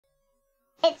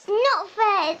It's not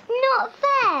fair, it's not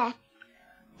fair.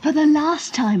 For the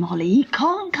last time, Holly, he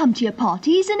can't come to your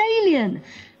party. He's an alien.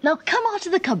 Now come out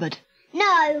of the cupboard.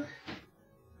 No.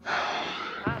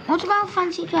 What about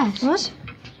fancy dress? What?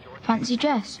 Fancy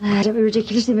dress. Don't be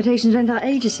ridiculous. The invitations went out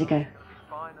ages ago.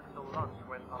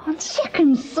 On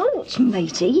second thoughts,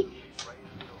 matey.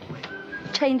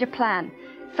 Change of plan.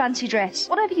 Fancy dress.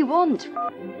 Whatever you want.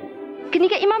 Can you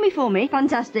get your mummy for me?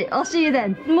 Fantastic. I'll see you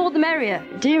then. The more the merrier.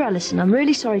 Dear Alison, I'm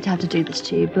really sorry to have to do this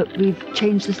to you, but we've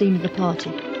changed the theme of the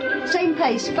party. Same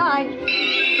place. Bye.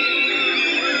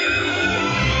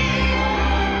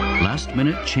 Last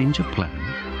minute change of plan?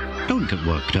 Don't get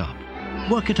worked up.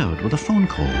 Work it out with a phone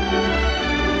call.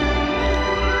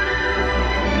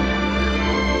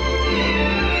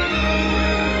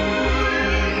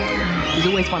 There's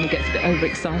always one who gets a bit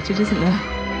overexcited, isn't there?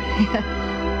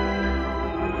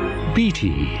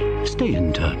 BT. Stay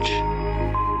in touch.